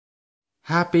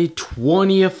Happy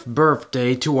 20th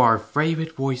birthday to our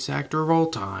favorite voice actor of all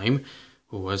time,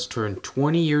 who has turned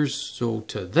 20 years old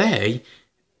today,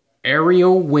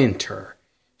 Ariel Winter.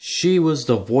 She was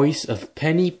the voice of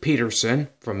Penny Peterson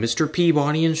from Mr.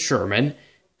 Peabody and Sherman,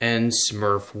 and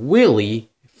Smurf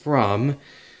Lily from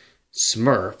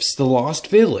Smurfs, The Lost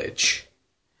Village.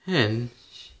 And,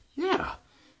 yeah.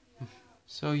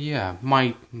 So, yeah,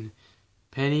 my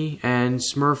Penny and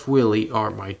Smurf Lily are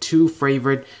my two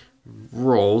favorite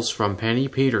roles from Penny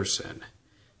Peterson.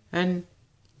 And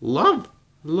loved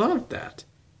that.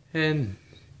 And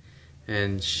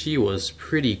she was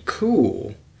pretty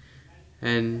cool.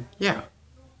 And, yeah.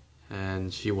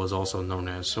 And she was also known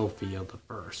as Sofia the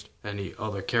First. And the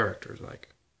other characters like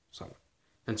so.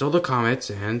 And so the comments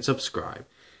and subscribe.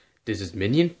 This is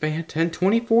Minion Fan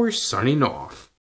 1024 signing off.